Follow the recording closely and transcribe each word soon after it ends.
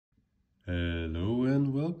Hello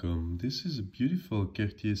and welcome. This is a beautiful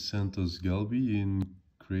Cartier Santos Galbee in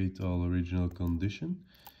great all original condition.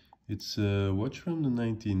 It's a watch from the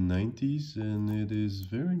 1990s and it is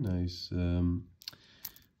very nice.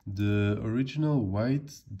 The original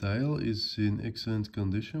white dial is in excellent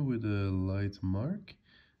condition with a light mark.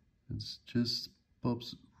 It just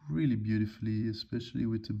pops really beautifully, especially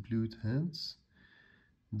with the blued hands.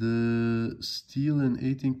 The steel and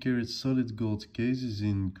 18 karat solid gold case is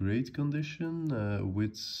in great condition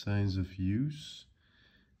with signs of use,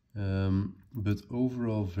 but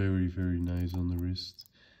overall very nice on the wrist.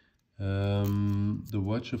 The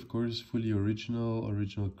watch of course is fully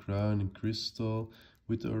original crown in crystal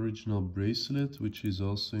with the original bracelet, which is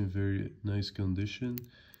also in very nice condition.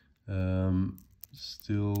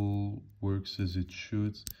 Still works as it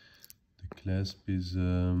should. The clasp is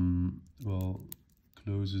well,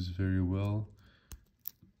 closes very well,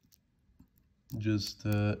 just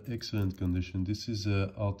excellent condition. This is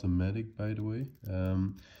automatic, by the way.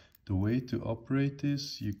 The way to operate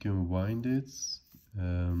this, you can wind it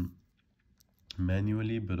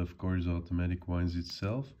manually, but of course automatic winds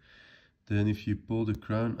itself. Then if you pull the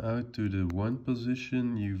crown out to the 1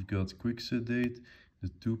 position, you've got quick sedate. The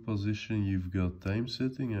 2 position, you've got time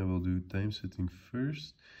setting. I will do time setting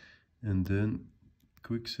first and then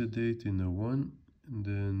quick sedate in the 1. And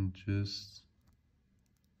then just,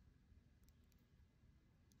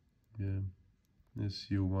 as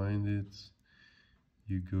you wind it,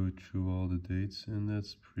 you go through all the dates, and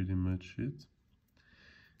that's pretty much it.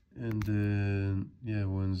 And then,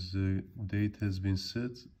 once the date has been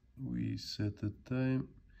set, we set the time,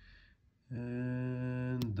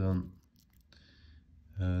 and done.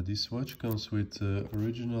 This watch comes with the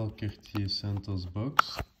original Cartier Santos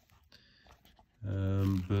box,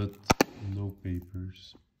 but no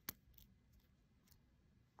papers.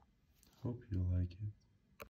 Hope you like it.